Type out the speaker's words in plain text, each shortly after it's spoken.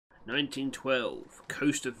1912,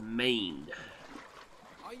 coast of Maine.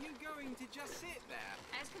 Are you going to just sit there?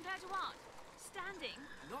 As compared to what? Standing?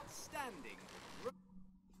 Not standing.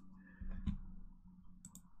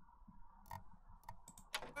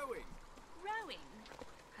 Rowing. Rowing?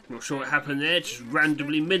 Not sure what happened there, just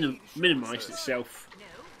randomly minimised itself. No,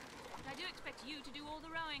 but I do expect you to do all the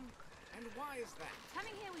rowing. And why is that?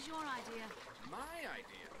 Coming here was your idea. My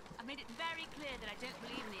idea. I've made it very clear that I don't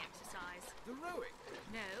believe in the exercise. The rowing.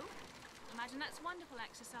 No? Imagine that's wonderful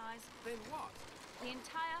exercise. Then what? The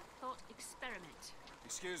entire thought experiment.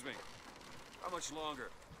 Excuse me. How much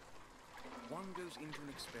longer? One goes into an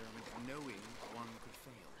experiment knowing one could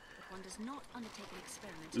fail. But one does not undertake an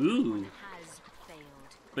experiment Ooh. when one has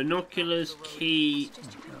failed. Binoculars, key,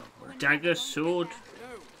 dagger, sword.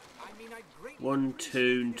 No, I mean I greatly 1,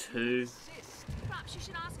 2, and 2. insist. Perhaps you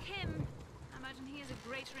should ask him. I imagine he has a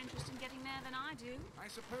greater interest in getting there than I do. I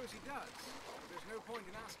suppose he does. There's no point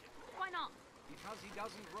in asking. Why not? Because he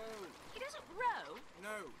doesn't row. He doesn't row.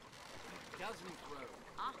 No, he doesn't row.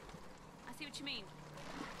 Ah, I see what you mean.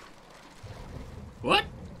 What?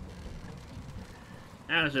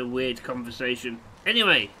 That was a weird conversation.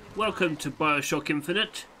 Anyway, welcome to BioShock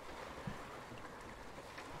Infinite.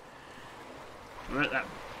 We're at that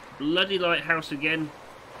bloody lighthouse again.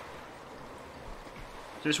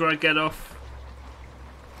 Is this where I get off?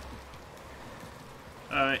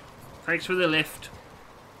 Alright, thanks for the lift.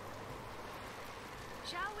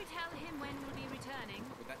 Shall we tell him when we'll be returning?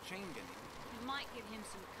 Would that change anything? It might give him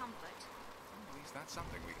some comfort. At least that's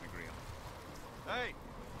something we can agree on. Hey!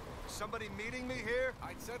 Somebody meeting me here?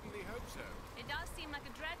 I'd certainly hope so. It does seem like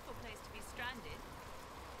a dreadful place to be stranded.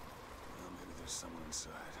 Well, maybe there's someone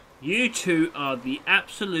inside. You two are the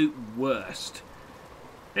absolute worst.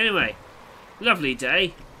 Anyway, lovely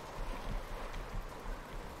day.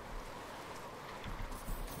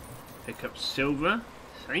 Pick up silver.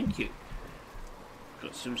 Thank you.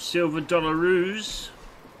 Got some silver dollaroos.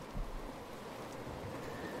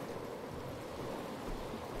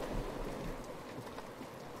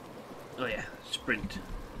 Oh yeah, sprint.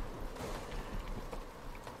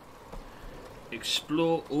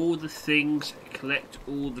 Explore all the things, collect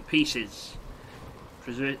all the pieces.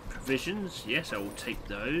 Provisions, yes, I will take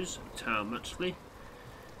those. Tower monthly.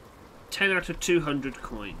 10 out of 200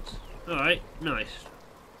 coins. Alright, nice.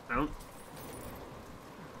 Out.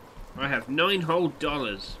 I have 9 whole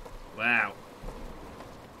dollars. Wow.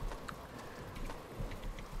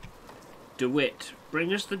 DeWitt,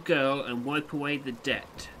 bring us the girl and wipe away the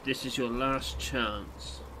debt. This is your last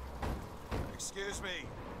chance. Excuse me.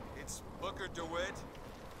 It's Booker DeWitt.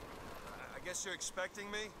 I guess you're expecting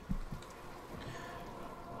me?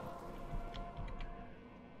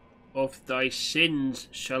 Of thy sins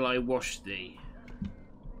shall I wash thee.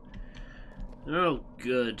 Oh,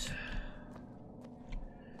 good.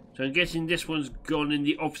 So I'm guessing this one's gone in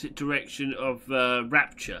the opposite direction of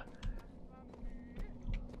Rapture,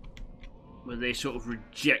 where they sort of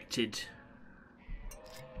rejected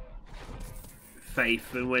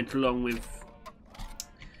faith and went along with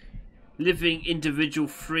living individual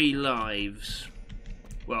free lives.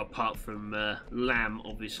 Well, apart from Lamb,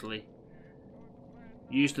 obviously.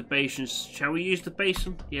 Use the basin. Shall we use the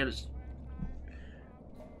basin? Yeah, let's...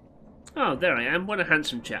 Oh, there I am. What a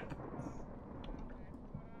handsome chap.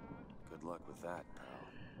 Good luck with that,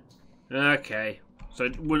 pal. Okay. So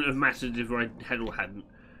it wouldn't have mattered if I had or hadn't.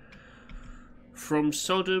 From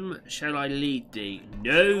Sodom shall I lead thee?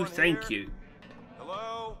 No, thank you.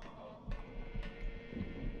 Hello?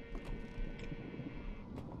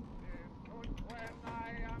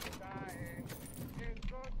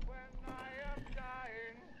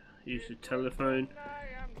 Use the telephone.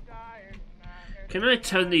 Can I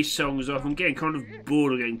turn these songs off? I'm getting kind of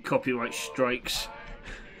bored of getting copyright strikes.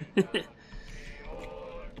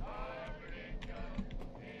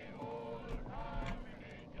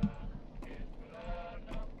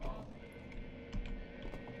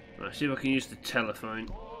 Right, see if I can use the telephone.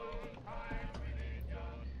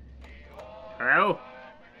 Hello?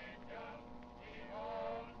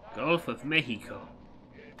 Gulf of Mexico.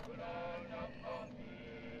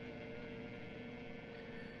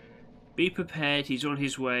 Be prepared, he's on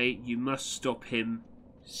his way. You must stop him.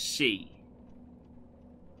 C.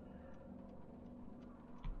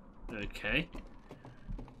 Okay.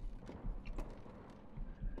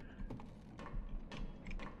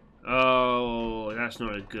 Oh, that's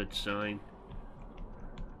not a good sign.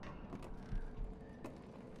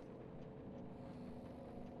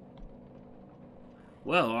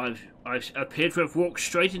 Well, I've appeared to have walked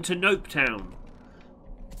straight into Nope Town.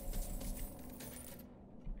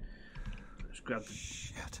 Let's grab the...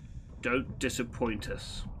 Shit. Don't disappoint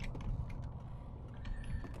us.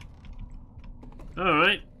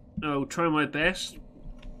 Alright, I'll try my best.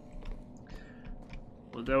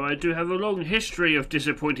 Although I do have a long history of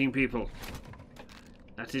disappointing people.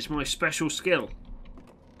 That is my special skill.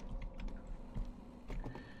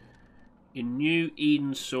 In New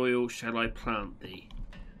Eden soil shall I plant thee.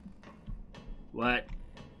 What?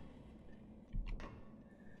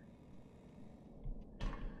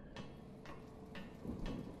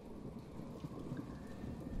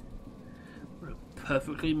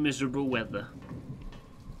 Perfectly miserable weather.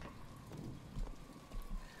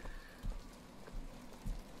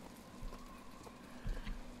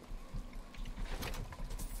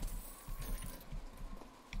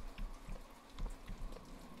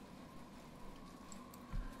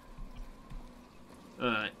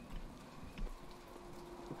 Alright.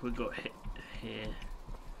 What we got here?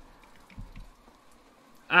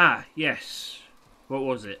 Ah, yes. What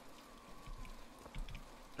was it?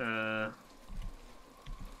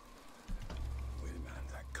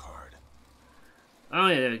 Oh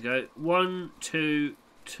yeah, there we go. 1, 2,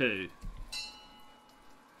 2.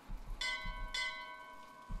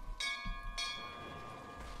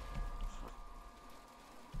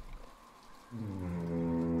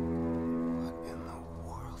 What in the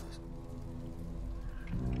world is...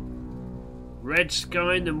 Red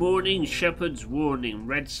sky in the morning, shepherd's warning.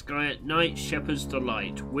 Red sky at night, shepherd's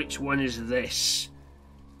delight. Which one is this?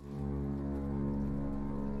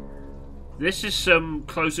 This is some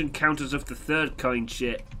Close Encounters of the Third Kind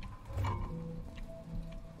shit.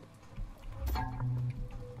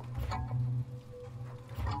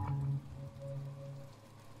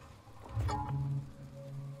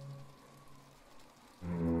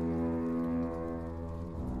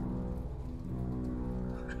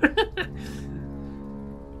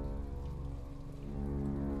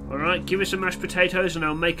 All right, give me some mashed potatoes, and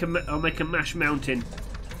I'll make a mashed mountain.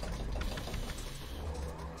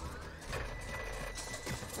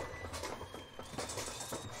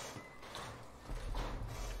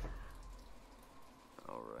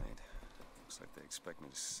 Expect me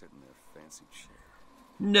to sit in their fancy chair.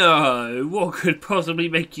 No, what could possibly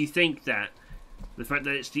make you think that? The fact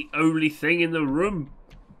that it's the only thing in the room.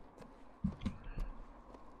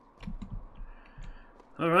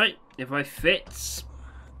 Alright, if I fits,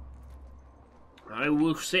 I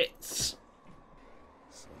will sit.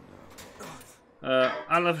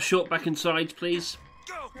 I'll have a short back and sides, please.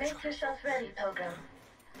 Make yourself ready, Pilgrim.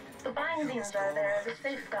 The bindings are there as a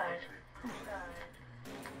safeguard.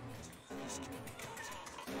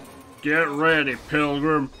 Get ready,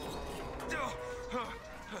 Pilgrim.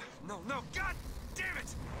 No, God damn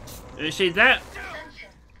it! You see that?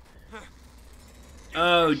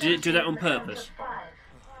 Oh, did it do that on purpose?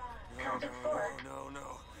 Count to 4.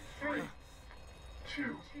 No. 3,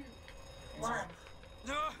 2, 1.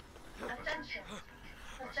 Ascension.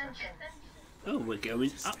 Oh, we're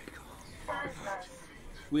going up. 5,000 feet.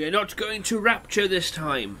 We are not going to rapture this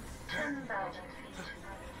time. 10,000 feet.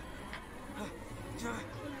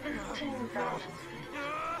 15,000 feet.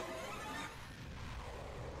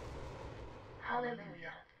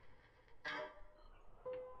 Hallelujah.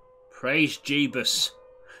 Praise Jeebus.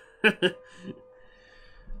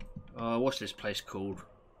 What's this place called?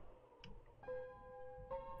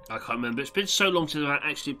 I can't remember. It's been so long since I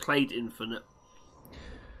actually played Infinite.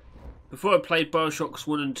 Before I played BioShocks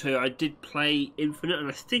 1 and 2, I did play Infinite, and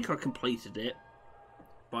I think I completed it.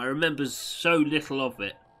 But I remember so little of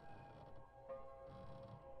it.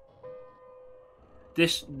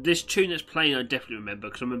 This tune that's playing I definitely remember,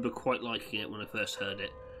 because I remember quite liking it when I first heard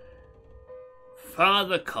it.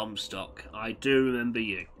 Father Comstock, I do remember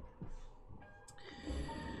you.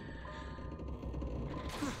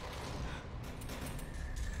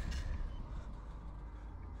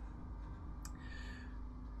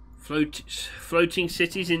 Floating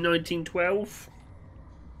cities in 1912?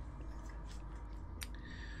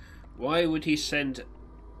 Why would he send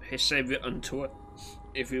his Saviour unto us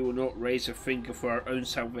if he will not raise a finger for our own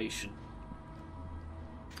salvation?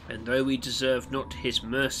 And though we deserve not his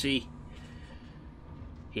mercy,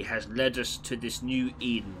 he has led us to this new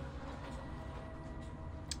Eden,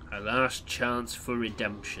 a last chance for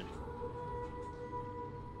redemption.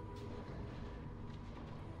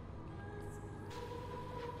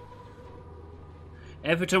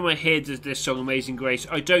 Every time I hear this song, Amazing Grace,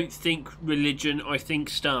 I don't think religion, I think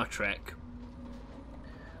Star Trek.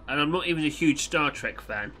 And I'm not even a huge Star Trek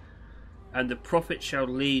fan. And the prophet shall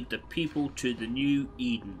lead the people to the new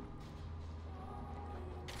Eden.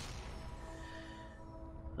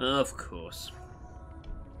 Of course.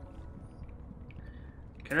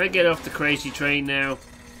 Can I get off the crazy train now?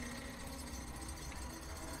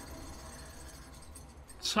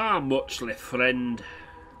 Ta muchly, friend.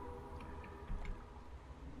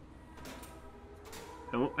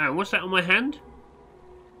 And what's that on my hand?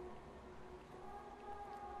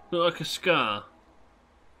 Look like a scar.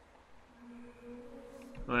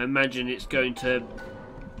 I imagine it's going to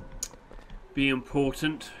be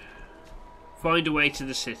important. Find a way to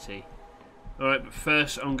the city. Alright, but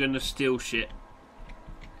first I'm going to steal shit.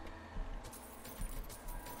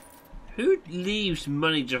 Who leaves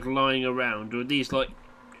money just lying around? Or are these like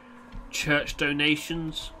church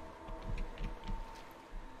donations?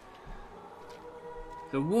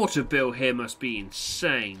 The water bill here must be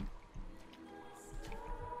insane.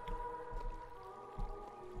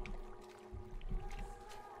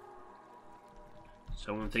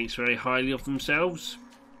 Someone thinks very highly of themselves.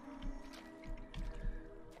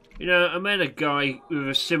 You know, I met a guy with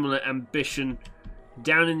a similar ambition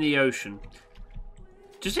down in the ocean.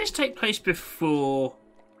 Does this take place before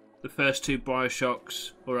the first two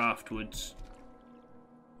BioShocks or afterwards?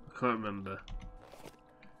 I can't remember.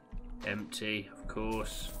 Empty, of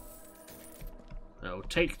course. I'll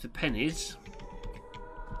take the pennies.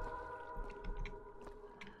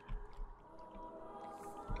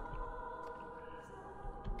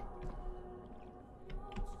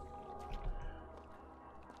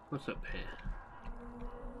 What's up here?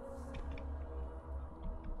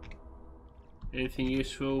 Anything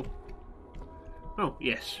useful? Oh,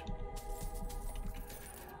 yes.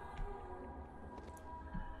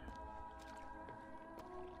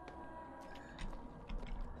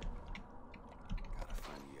 Gotta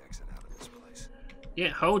find the exit out of this place. Yeah,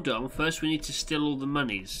 hold on. First we need to steal all the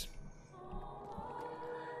monies.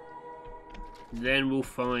 Then we'll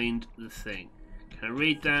find the thing. Can I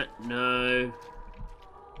read that? No.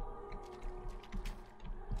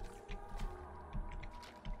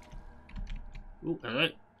 Oh, hello.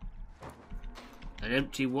 An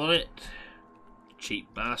empty wallet.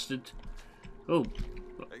 Cheap bastard. Oh.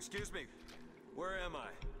 Excuse me, where am I?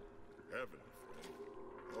 Heaven,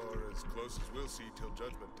 or as close as we'll see till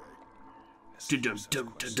Judgment Day. Dum dum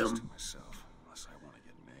dum dum. Myself, unless I want to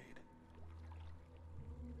get made.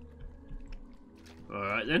 All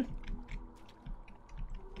right then.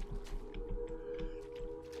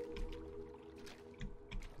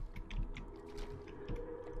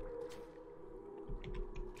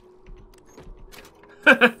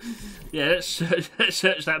 Yeah, let's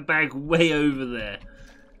search that bag way over there.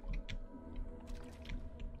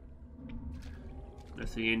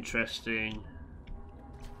 Nothing interesting.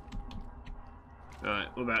 Alright,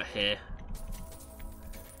 what about here?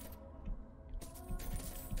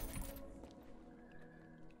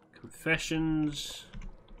 Confessions.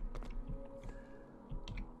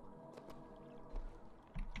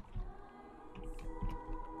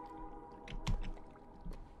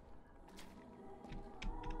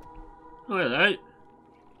 Oh, hello.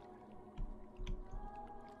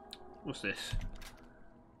 What's this?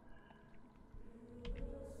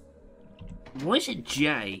 Why is it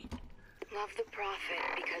J? Love the prophet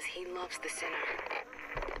because he loves the sinner.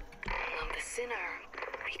 Love the sinner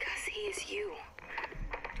because he is you.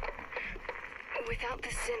 Without the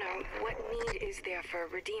sinner, what need is there for a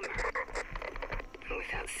redeemer?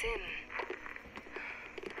 Without sin,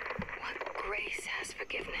 what grace has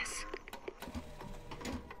forgiveness?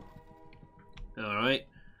 Alright.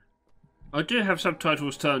 I do have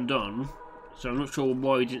subtitles turned on, so I'm not sure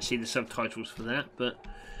why we didn't see the subtitles for that, but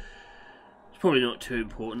it's probably not too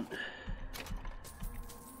important.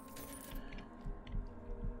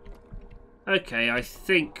 Okay, I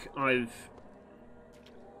think I've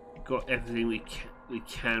got everything we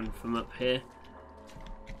can from up here.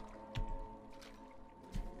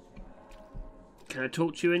 Can I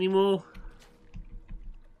talk to you anymore?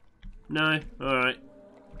 No? Alright.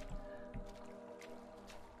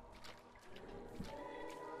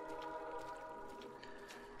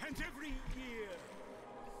 And every year,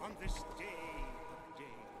 on this day of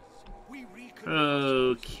days, we recommit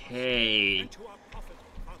Okay. to our prophet,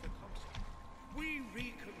 Father Comstock. We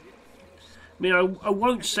recommit. I mean, I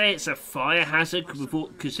won't say it's a fire hazard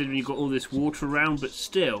considering you've got all this water around, but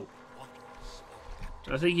still.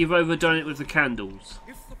 I think you've overdone it with the candles.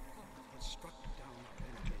 If the prophet had struck down our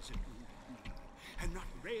enemies at Wounded Knee and not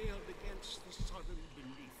railed against the sun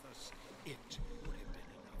beneath us, it would have been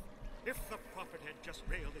enough. If the prophet had just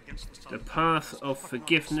railed against the sun, The path of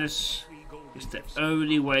forgiveness is the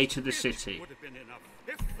only way to the city. would have been enough.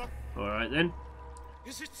 If the Alright then.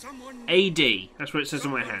 Is it someone AD. That's what it says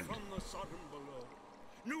on my hand. from the Sodom below,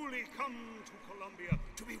 newly come to Columbia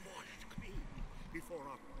to be washed clean before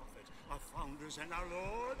our prophet, our founders, and our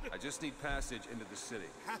Lord? I just need passage into the city.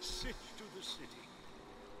 Passage to the city.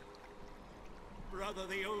 Brother,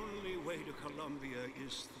 the only way to Columbia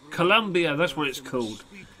is through Columbia, that's what the it's called.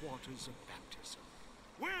 sweet waters of baptism.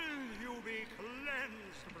 Will you be cleansed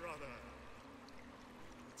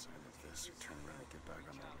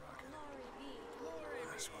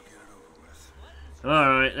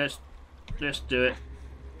Alright, let's do it.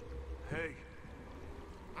 Hey,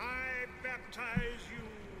 I baptize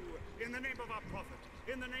you in the name of our prophet,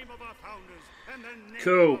 in the name of our founders, and the name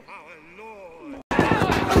Cool. of our Lord.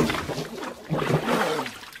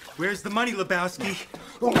 Where's the money, Lebowski?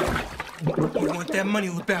 You want that money,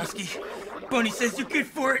 Lebowski? Bunny says you're good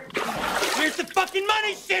for it. Where's the fucking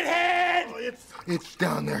money, shithead? It's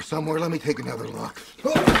down there somewhere. Let me take another look.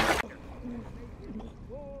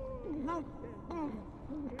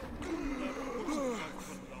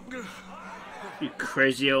 You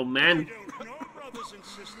crazy old man. I don't know, brothers and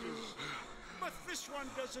sisters, but this one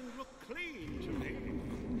doesn't look clean to me.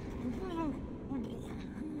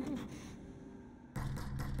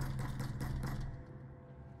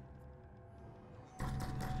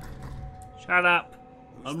 Shut up.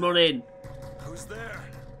 I'm not in. who's there?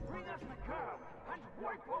 Bring us the curb and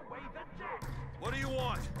wipe away the debt. What do you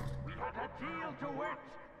want? We had a deal to it.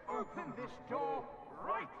 Open this door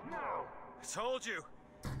right now. I told you.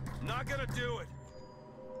 I'm not gonna do it.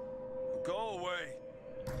 Go away.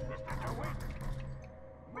 Mr. DeWitt.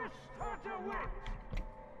 Mr. DeWitt.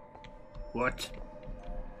 What?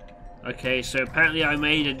 Okay, so apparently I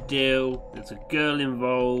made a deal. There's a girl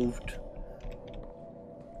involved.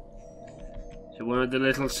 Is it one of the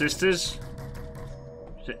little sisters?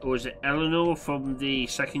 Or is it Eleanor from the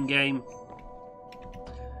second game?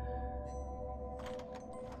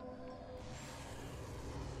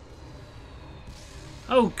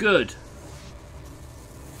 Oh, good.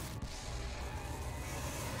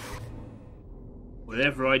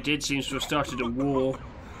 Whatever I did seems to have started a war.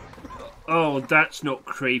 Oh, that's not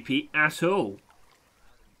creepy at all.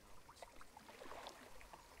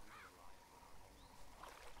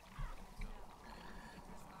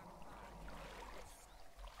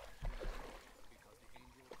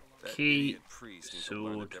 That Key, idiot priest needs to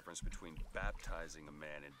learn the sword. difference between baptizing a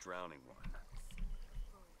man and drowning one.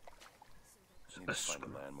 I need to find a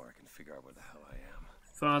landmark and figure out where the hell I am.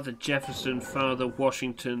 Father Jefferson, Father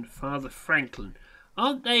Washington, Father Franklin.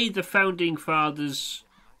 Aren't they the founding fathers?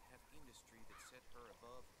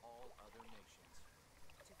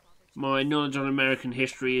 My knowledge on American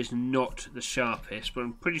history is not the sharpest, but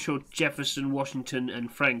I'm pretty sure Jefferson, Washington and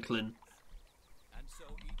Franklin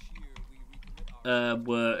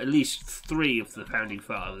were at least 3 of the founding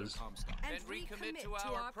fathers. And recommit to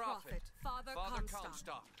our prophet, Father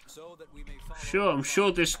Comstock. So that we may follow. Sure, I'm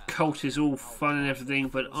sure this cult is all fun and everything,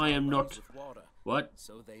 but I am not... What?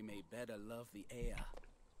 So they may better love the air.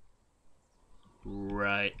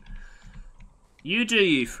 Right. You do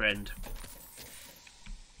you, friend.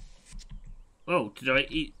 Oh, did I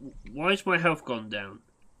eat... Why has my health gone down?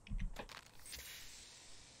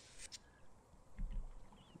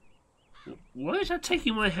 Why is that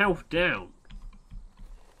taking my health down?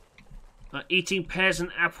 Eating pears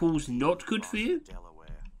and apples not good for you?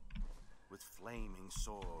 Delaware, with flaming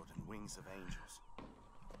sword and wings of angels.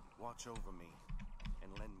 Watch over me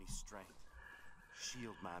and lend me strength.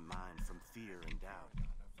 Shield my mind from fear and doubt,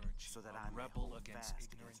 so that I may hold fast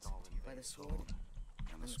against all by the sword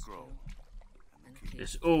and the scroll.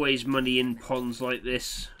 There's always money in ponds like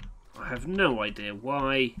this. I have no idea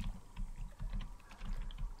why.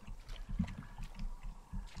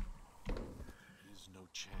 There's no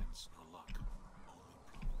chance, no luck.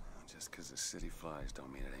 Just because the city flies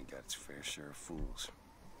don't mean it ain't got its fair share of fools.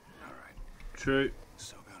 Alright. True.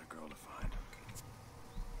 Still got a girl to find.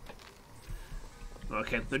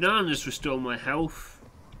 Okay, bananas restore my health.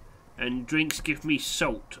 And drinks give me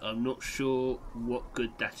salt. I'm not sure what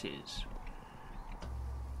good that is.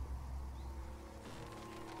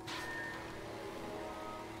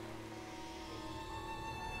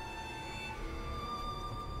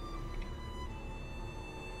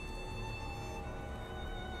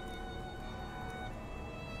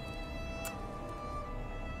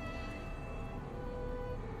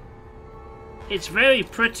 It's very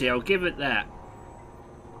pretty, I'll give it that.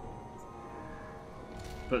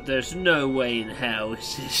 But there's no way in hell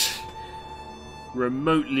this is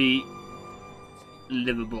remotely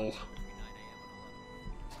livable.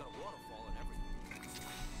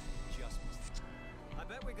 I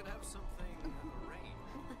bet we could have something rain.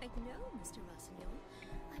 I know, Mr. Rossignol.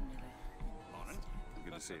 I'm never... Morning.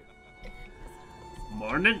 Good to see you.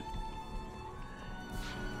 Morning.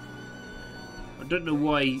 I don't know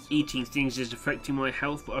why eating things is affecting my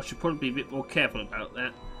health, but I should probably be a bit more careful about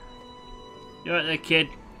that. You right there, kid?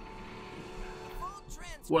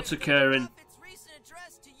 What's occurring? Prophet's recent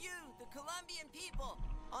address to you, the Colombian people,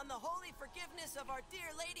 on the holy forgiveness of our dear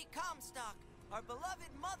Lady Comstock, our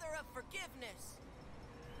beloved Mother of Forgiveness.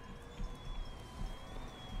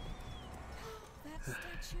 That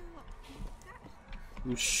statue...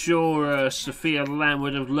 I'm sure Sophia Lamb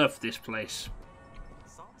would have loved this place.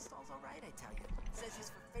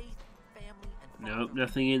 Nope,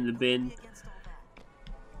 nothing in the bin.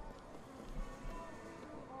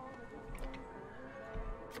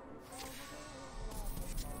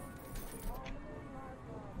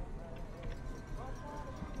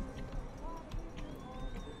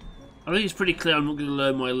 I think it's pretty clear I'm not going to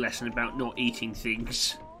learn my lesson about not eating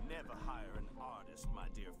things. Never hire an artist, my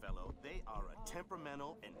dear fellow. They are a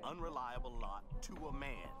temperamental and unreliable lot to a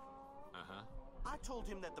man. I told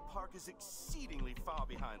him that the park is exceedingly far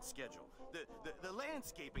behind schedule. The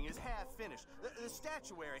landscaping is half finished. The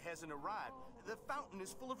statuary hasn't arrived. The fountain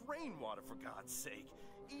is full of rainwater, for God's sake.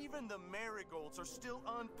 Even the marigolds are still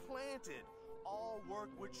unplanted. All work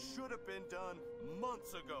which should have been done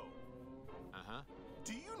months ago.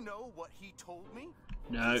 Do you know what he told me?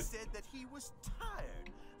 No. He said that he was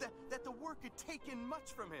tired, that the work had taken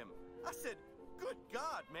much from him. I said, good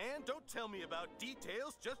God, man, don't tell me about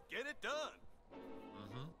details, just get it done.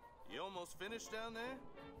 You almost finished down there?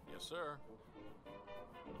 Yes, sir.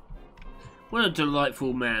 What a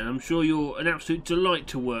delightful man. I'm sure you're an absolute delight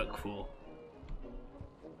to work for.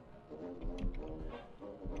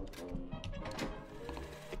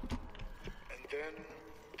 And then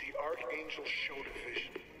the Archangel showed a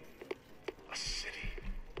vision. A city,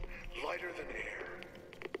 lighter than air.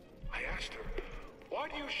 I asked her, why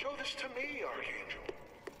do you show this to me, Archangel?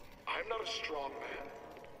 I'm not a strong man.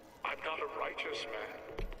 I'm not a righteous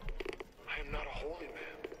man. I am not a holy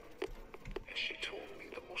man. And she told me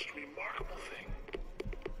the most remarkable thing.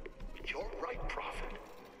 You're right, prophet.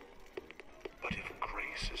 But if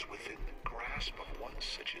grace is within the grasp of one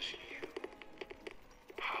such as you,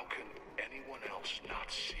 how can anyone else not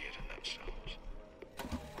see it in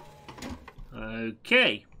themselves?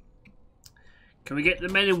 Okay. Can we get the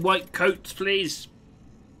men in white coats, please?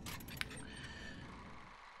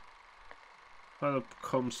 Father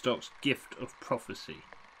Comstock's gift of prophecy.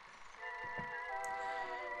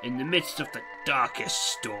 In the midst of the darkest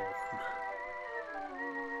storm,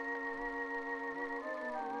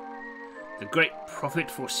 the great prophet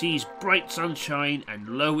foresees bright sunshine, and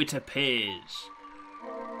lo, it appears.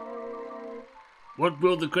 What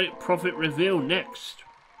will the great prophet reveal next?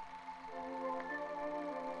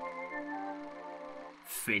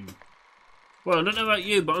 Finn. Well, I don't know about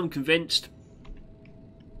you, but I'm convinced.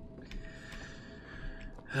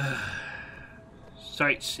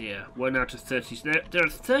 Sightseer, 1 out of 30. There are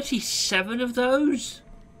 37 of those?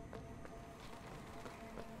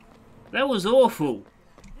 That was awful.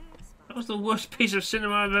 That was the worst piece of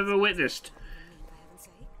cinema I've ever witnessed.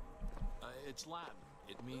 It's Latin.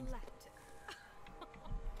 It means...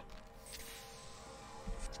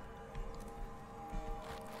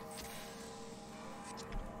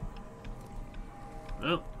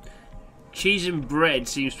 Well, cheese and bread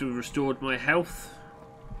seems to have restored my health.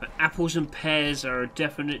 But apples and pears are a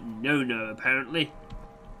definite no-no, apparently.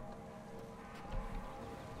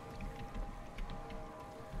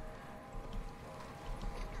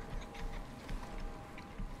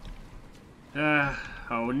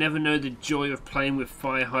 I will never know the joy of playing with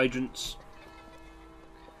fire hydrants.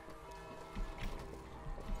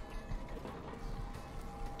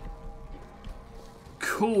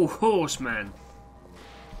 Cool horse, man.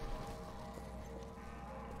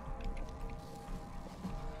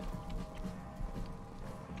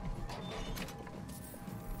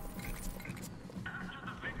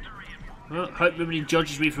 Well, hope nobody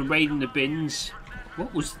judges me for raiding the bins.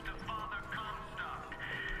 What was...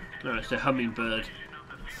 No, it's a hummingbird.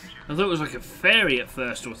 I thought it was like a fairy at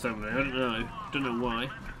first or something. I don't know. Don't know why.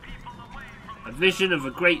 A vision of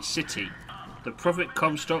a great city. The prophet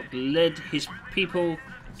Comstock led his people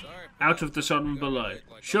out of the Sodom below.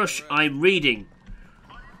 Shush, I'm reading.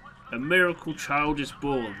 A miracle child is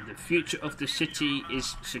born. The future of the city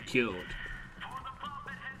is secured.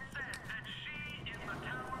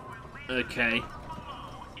 Okay.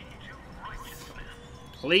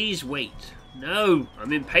 Please wait. No,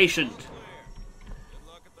 I'm impatient. Good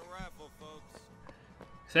luck at the raffle, folks.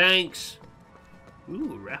 Thanks.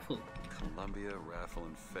 Ooh, a raffle. Columbia Raffle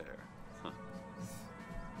and Fair. Huh.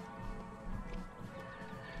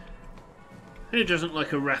 Who doesn't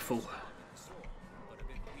like a raffle?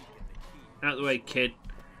 Out of the way, kid.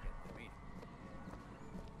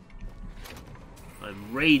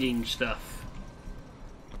 I'm raiding stuff.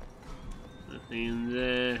 Nothing in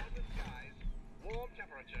there. Warm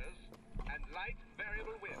temperatures and light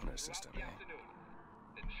variable winds throughout the afternoon.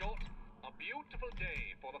 In short, a beautiful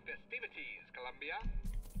day for the festivities, Columbia.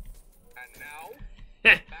 And now,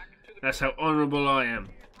 back to the... That's how honourable I am.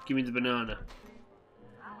 Give me the banana.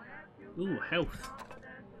 Ooh, health.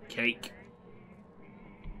 Cake.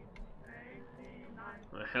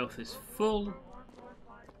 My health is full.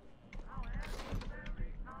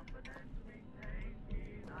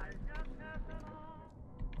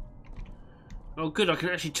 Oh good, I can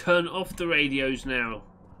actually turn off the radios now.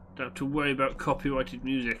 Don't have to worry about copyrighted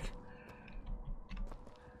music.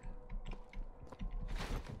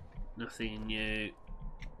 Nothing new.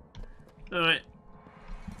 Alright.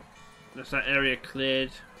 That's that area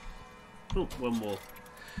cleared. Oh, one more.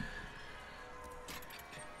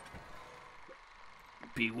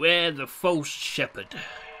 Beware the false shepherd.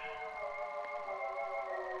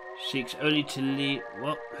 Seeks only to lead.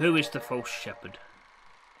 What? Who is the false shepherd?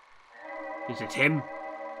 Is it him?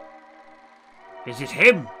 Is it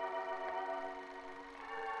him?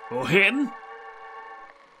 Or him?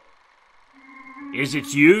 Is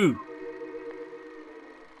it you?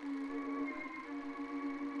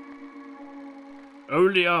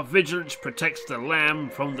 Only our vigilance protects the lamb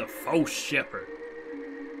from the false shepherd.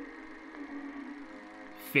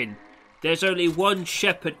 Finn, there's only one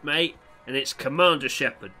shepherd, mate, and it's Commander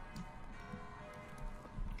Shepherd.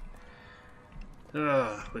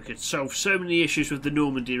 We could solve so many issues with the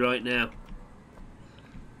Normandy right now.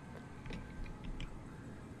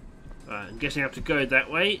 Right, I'm guessing I have to go that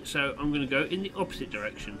way, so I'm going to go in the opposite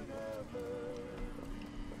direction.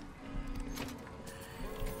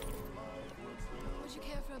 Would you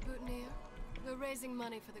care for a boutonniere? We're raising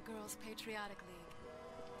money for the Girls' Patriotic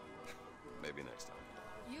League. Maybe next time.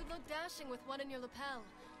 You'd look dashing with one in your lapel.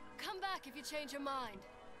 Come back if you change your mind.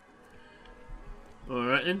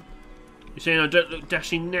 Alright then. You're saying I don't look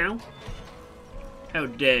dashing now? How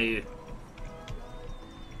dare you?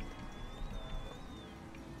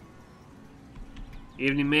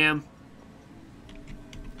 Evening, ma'am.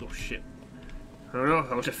 Oh shit. Oh no,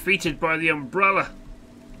 I was defeated by the Umbrella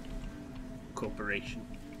Corporation.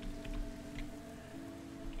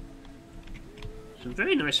 Some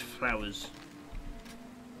very nice flowers.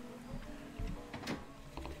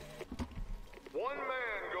 One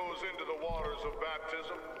man goes into the waters of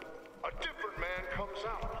baptism, a different man comes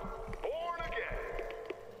out, born again.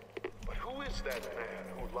 But who is that man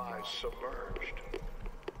who lies submerged?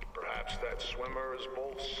 Perhaps that swimmer is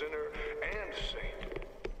both sinner and saint,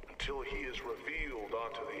 until he is revealed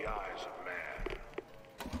onto the eyes of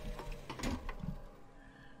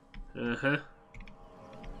man. Uh-huh.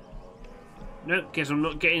 Nope, guess I'm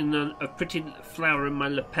not getting a pretty flower in my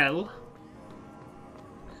lapel.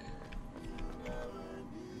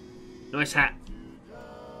 Nice hat.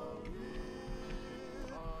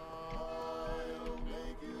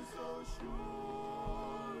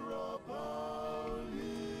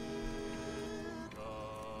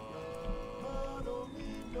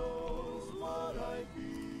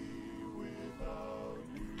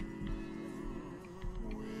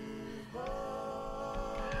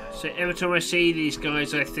 So every time I see these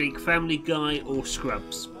guys, I think Family Guy or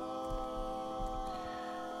Scrubs.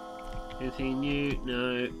 Anything new?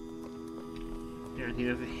 No. Anything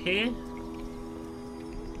over here?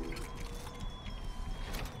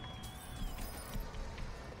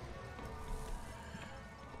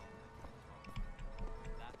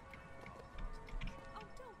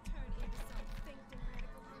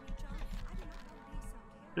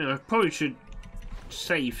 No, I probably should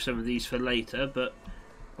save some of these for later, but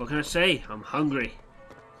what can I say? I'm hungry.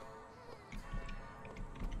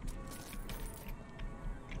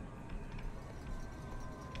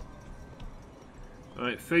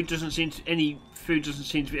 Alright, any food doesn't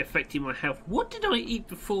seem to be affecting my health. What did I eat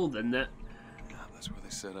before then that That's where they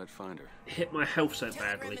said I'd find her. hit my health so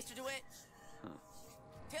badly? Mr. DeWitt.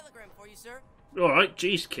 Telegram for you, sir. Alright,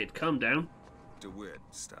 jeez kid, calm down. DeWitt,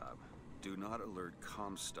 stop. Do not alert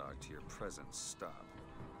Comstock to your presence. Stop.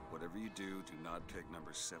 Whatever you do, do not pick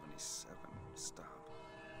number 77. Stop.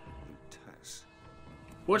 Tess.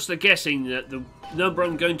 What's the guessing that the number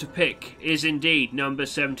I'm going to pick is indeed number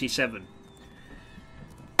 77?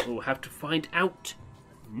 We'll have to find out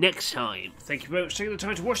next time. Thank you very much for taking the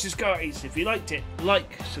time to watch this, guys. If you liked it,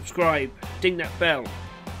 like, subscribe, ding that bell.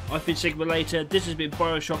 I've been Sigma Later, this has been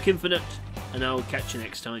BioShock Infinite, and I will catch you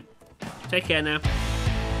next time. Take care now.